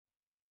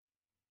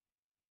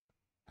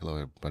Hello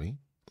everybody,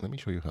 let me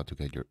show you how to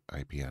get your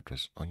IP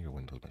address on your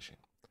Windows machine.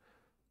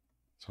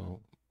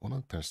 So one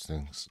of the first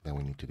things that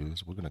we need to do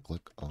is we're going to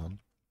click on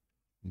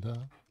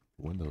the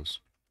Windows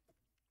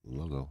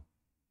logo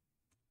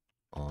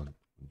on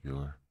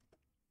your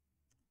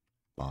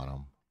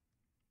bottom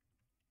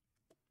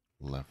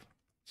left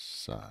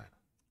side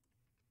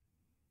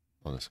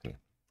of the screen.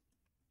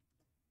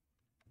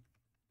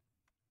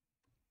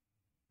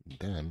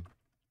 Then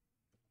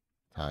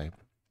type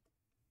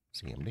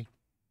CMD.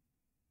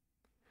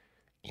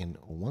 And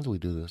once we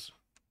do this,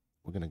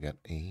 we're going to get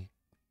a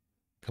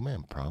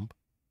command prompt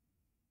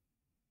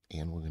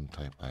and we're going to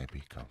type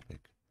ipconfig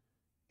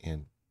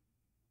and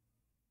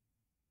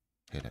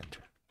hit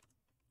enter.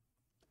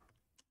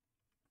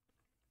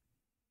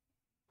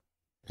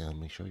 And let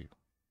me show you.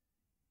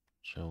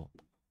 So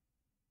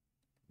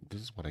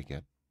this is what I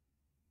get.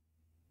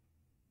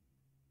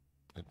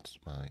 It's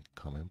my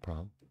command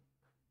prompt,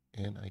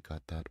 and I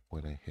got that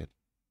when I hit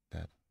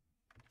that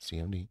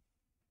CMD.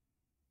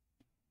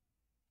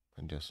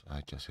 And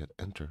I just hit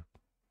enter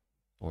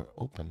or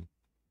open,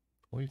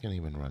 or you can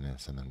even run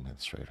as an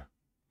administrator.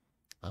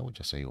 I would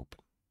just say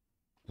open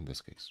in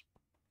this case.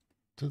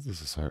 So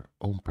this is our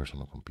own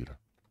personal computer.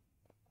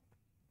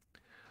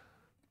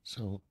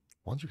 So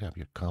once you have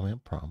your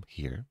command prompt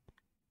here,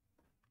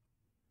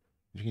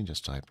 you can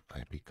just type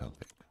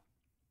ipconfig.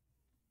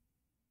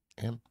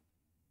 And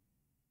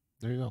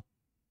there you go.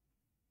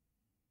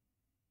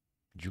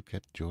 You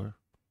get your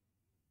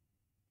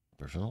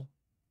personal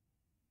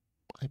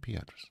IP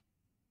address.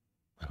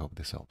 I hope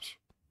this helps.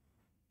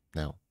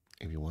 Now,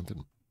 if you wanted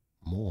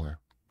more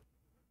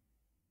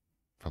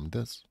from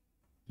this,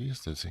 you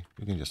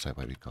can just type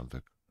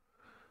ipconfig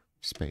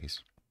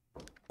space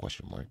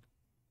question mark,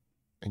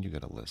 and you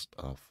get a list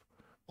of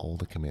all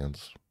the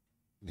commands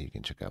that you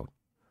can check out.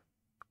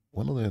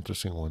 One of the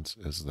interesting ones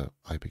is the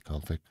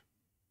ipconfig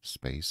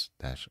space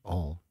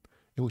 -all.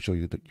 It will show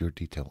you your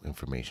detailed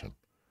information.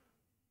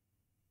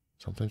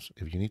 Sometimes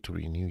if you need to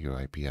renew your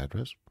IP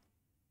address,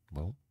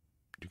 well,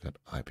 you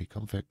got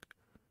ipconfig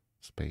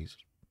space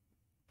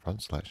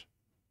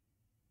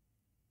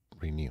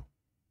 /renew.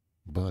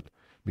 But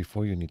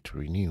before you need to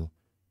renew,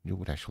 you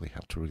would actually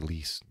have to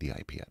release the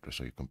IP address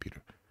of your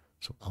computer.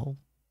 So I'll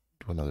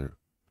do another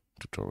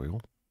tutorial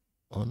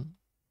on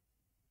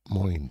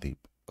more in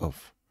depth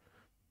of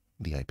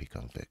the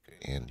ipconfig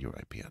and your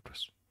IP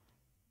address.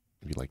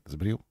 If you like this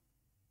video,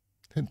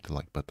 hit the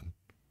like button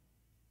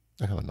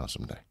and have an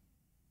awesome day.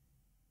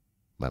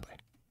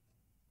 Bye-bye.